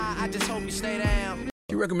just hope you stay down.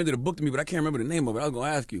 She recommended a book to me, but I can't remember the name of it. I was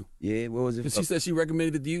going to ask you. Yeah, what was it? Because she said she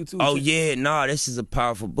recommended it to you, too. Oh, yeah, nah, this is a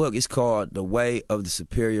powerful book. It's called The Way of the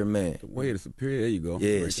Superior Man. The Way of the Superior, there you go.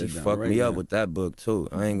 Yeah, she fucked me up with that book, too.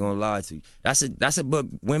 I ain't gonna lie to you. That's a book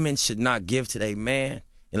women should not give to their man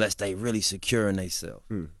unless they really secure in themselves.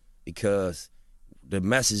 Because the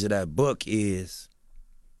message of that book is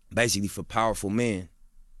basically for powerful men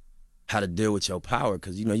how to deal with your power.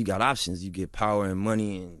 Because, you know, you got options. You get power and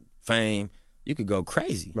money and fame. You could go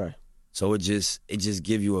crazy. Right. So it just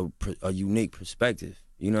give you a unique perspective,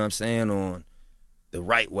 you know what I'm saying, on the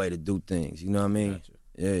right way to do things, you know what I mean? Gotcha.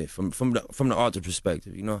 Yeah, from the author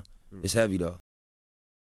perspective, you know? It's heavy though.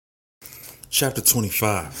 Chapter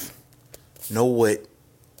 25. Know what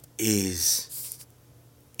is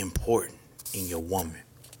important in your woman.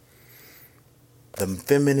 The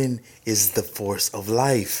feminine is the force of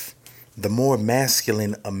life. The more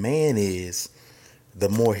masculine a man is, the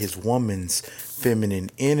more his woman's feminine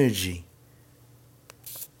energy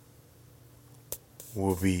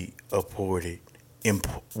will be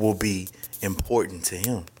important to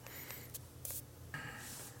him.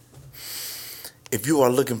 If you are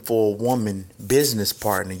looking for a woman business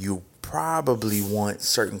partner, you probably want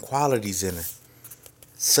certain qualities in her,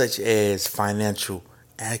 such as financial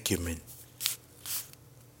acumen,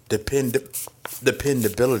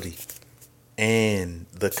 dependability, and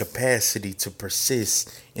the capacity to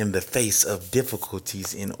persist in the face of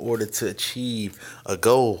difficulties in order to achieve a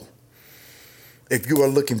goal. If you are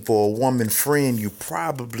looking for a woman friend, you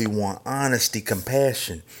probably want honesty,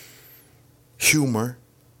 compassion, humor,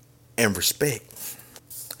 and respect.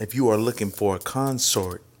 If you are looking for a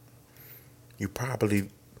consort, you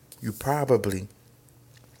probably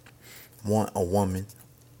want a woman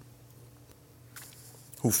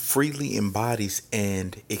who freely embodies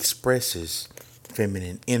and expresses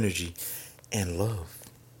feminine energy and love.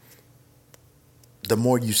 The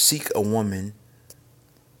more you seek a woman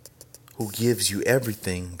who gives you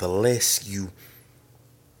everything, the less you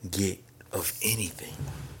get of anything.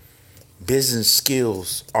 Business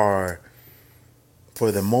skills are,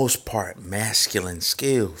 for the most part, masculine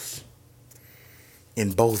skills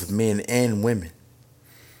in both men and women.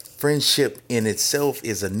 Friendship in itself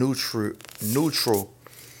is a neutral,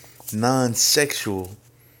 non-sexual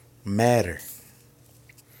matter.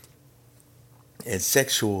 And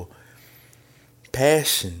sexual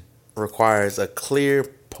passion requires a clear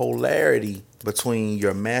polarity between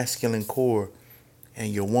your masculine core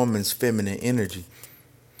and your woman's feminine energy.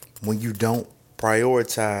 When you don't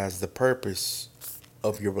prioritize the purpose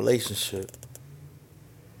of your relationship,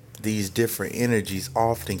 these different energies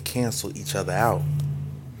often cancel each other out,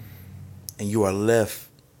 and you are left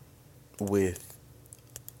with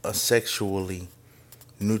a sexually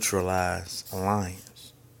neutralized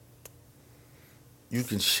alliance. You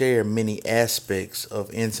can share many aspects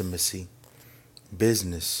of intimacy,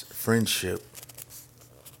 business, friendship,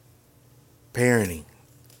 parenting,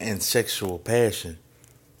 and sexual passion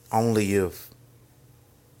only if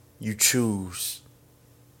you choose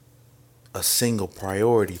a single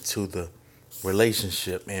priority to the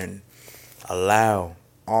relationship and allow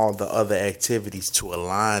all the other activities to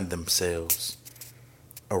align themselves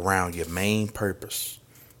around your main purpose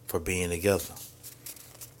for being together.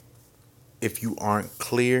 If you aren't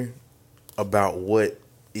clear about what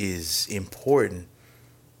is important,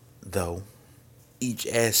 though, each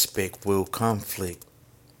aspect will conflict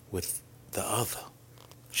with the other.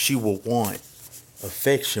 She will want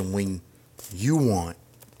affection when you want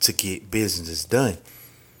to get business done.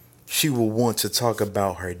 She will want to talk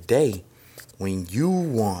about her day when you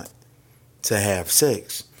want to have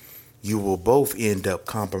sex. You will both end up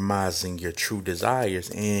compromising your true desires,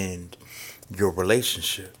 and your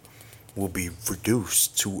relationship will be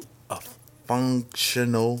reduced to a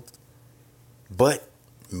functional but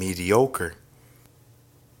mediocre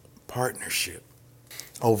partnership.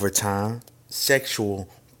 Over time, sexual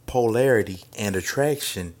polarity and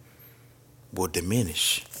attraction will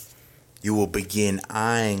diminish. You will begin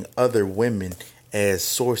eyeing other women as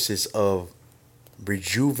sources of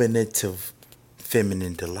rejuvenative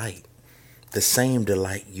feminine delight. The same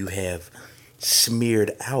delight you have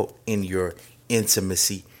smeared out in your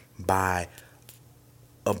intimacy by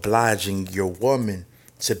obliging your woman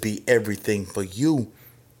to be everything for you,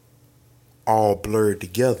 all blurred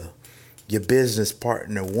together. Your business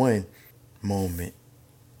partner one moment,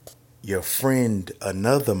 your friend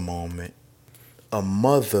another moment, a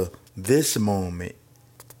mother this moment,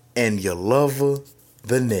 and your lover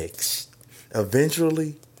the next.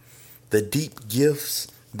 Eventually, the deep gifts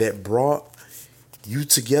that brought you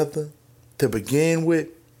together to begin with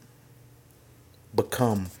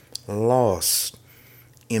become lost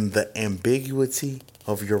in the ambiguity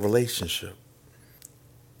of your relationship.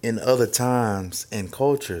 In other times and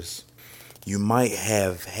cultures, you might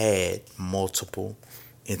have had multiple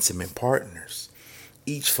intimate partners,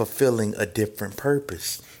 each fulfilling a different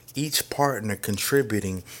purpose, each partner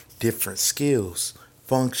contributing different skills,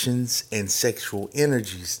 functions, and sexual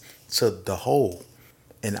energies to the whole.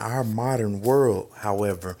 In our modern world,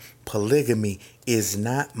 however, polygamy is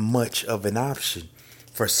not much of an option.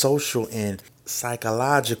 For social and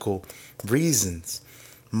psychological reasons,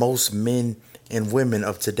 most men and women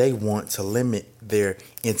of today want to limit their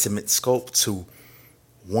intimate scope to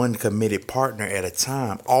one committed partner at a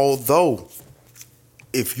time. Although,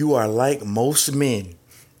 if you are like most men,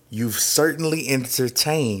 you've certainly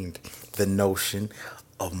entertained the notion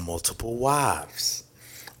of multiple wives,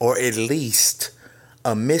 or at least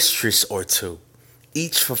a mistress or two,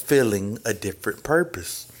 each fulfilling a different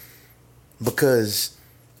purpose. Because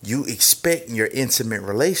you expect your intimate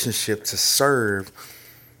relationship to serve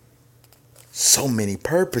so many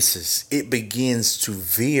purposes, it begins to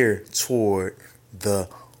veer toward the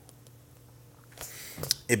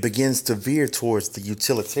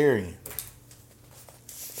utilitarian.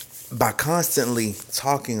 By constantly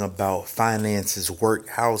talking about finances, work,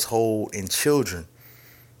 household, and children,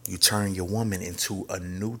 you turn your woman into a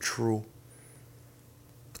neutral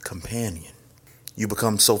companion. You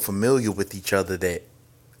become so familiar with each other that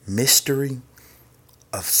mystery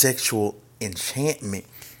of sexual enchantment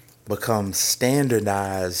becomes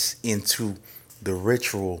standardized into the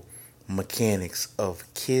ritual mechanics of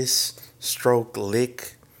kiss, stroke,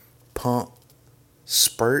 lick, pump,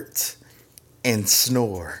 spurt, and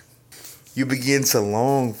snore. You begin to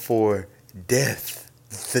long for the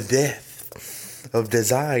death of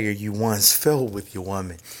desire you once felt with your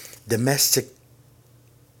woman. Domestic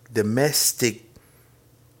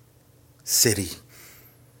city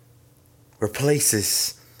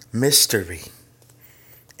replaces mystery,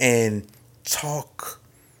 and talk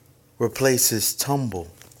replaces tumble.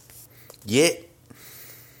 Yet,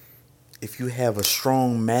 if you have a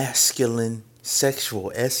strong masculine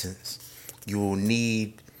sexual essence, you will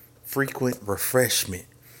need frequent refreshment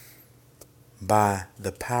by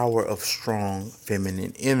the power of strong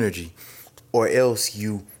feminine energy, or else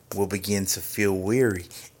you will begin to feel weary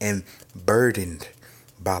and burdened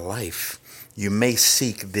by life. You may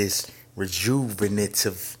seek this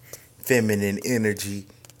rejuvenative feminine energy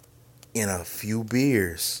in a few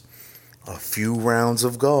beers, a few rounds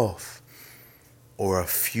of golf, or a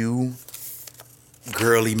few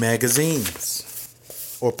girly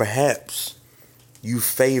magazines. Or perhaps you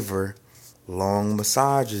favor long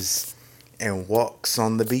massages and walks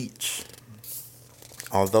on the beach.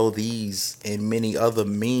 Although these and many other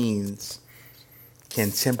means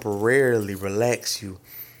can temporarily relax you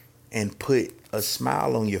and put a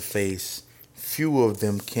smile on your face, few of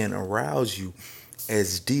them can arouse you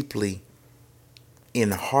as deeply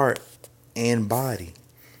in heart and body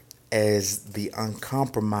as the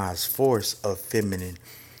uncompromised force of feminine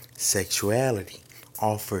sexuality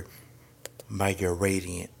offered by your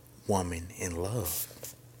radiant woman in love.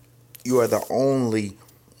 You are the only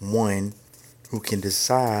one who can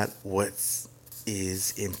decide what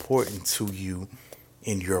is important to you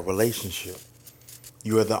in your relationship.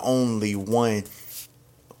 You are the only one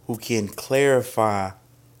who can clarify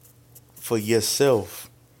for yourself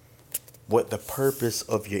what the purpose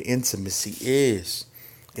of your intimacy is.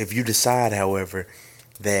 If you decide, however,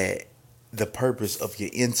 that the purpose of your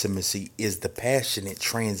intimacy is the passionate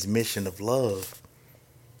transmission of love,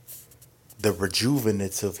 the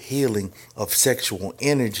rejuvenative healing of sexual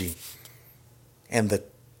energy, and the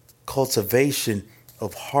cultivation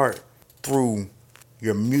of heart through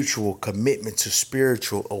your mutual commitment to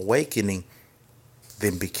spiritual awakening,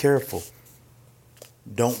 then be careful.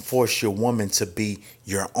 Don't force your woman to be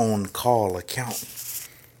your own call accountant.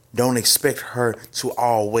 Don't expect her to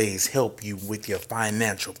always help you with your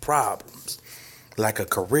financial problems like a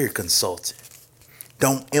career consultant.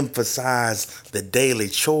 Don't emphasize the daily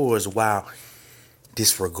chores while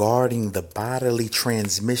disregarding the bodily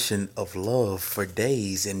transmission of love for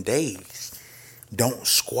days and days. Don't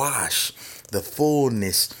squash the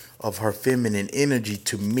fullness of her feminine energy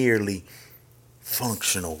to merely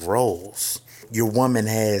functional roles. Your woman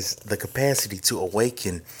has the capacity to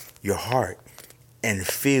awaken your heart and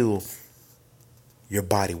fill your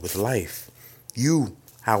body with life. You,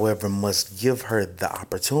 however, must give her the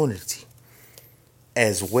opportunity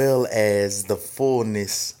as well as the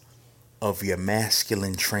fullness of your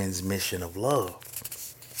masculine transmission of love.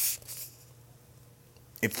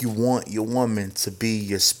 If you want your woman to be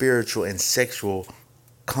your spiritual and sexual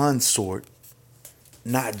consort,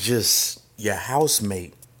 not just your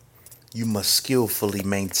housemate, you must skillfully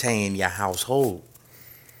maintain your household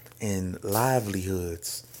and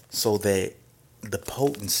livelihoods so that the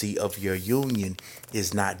potency of your union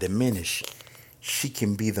is not diminished. She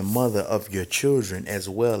can be the mother of your children as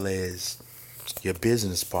well as your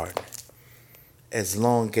business partner. As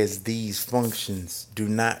long as these functions do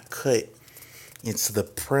not cut into the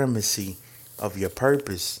primacy of your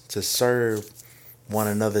purpose to serve one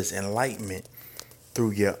another's enlightenment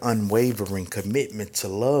through your unwavering commitment to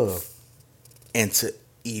love and to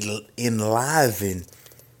enliven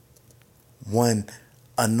one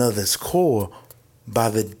another's core by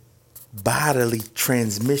the bodily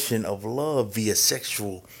transmission of love via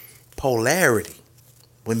sexual polarity.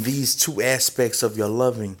 When these two aspects of your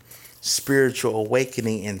loving spiritual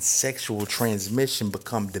awakening and sexual transmission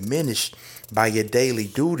become diminished by your daily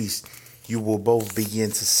duties, you will both begin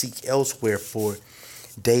to seek elsewhere for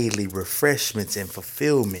daily refreshments and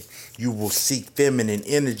fulfillment. You will seek feminine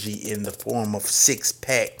energy in the form of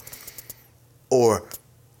six-pack or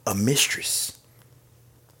a mistress.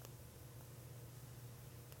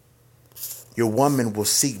 Your woman will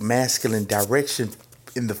seek masculine direction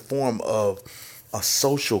in the form of a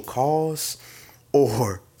social cause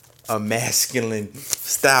or a masculine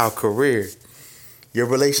style career. Your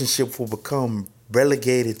relationship will become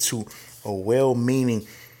relegated to a well-meaning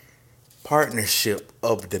partnership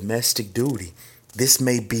of domestic duty. This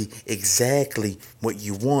may be exactly what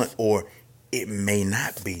you want, or it may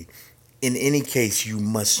not be. In any case, you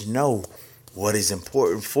must know what is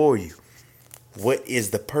important for you. What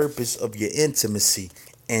is the purpose of your intimacy,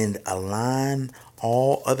 and align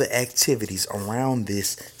all other activities around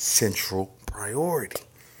this central priority.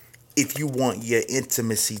 If you want your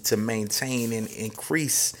intimacy to maintain and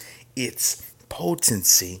increase its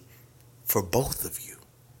potency for both of you.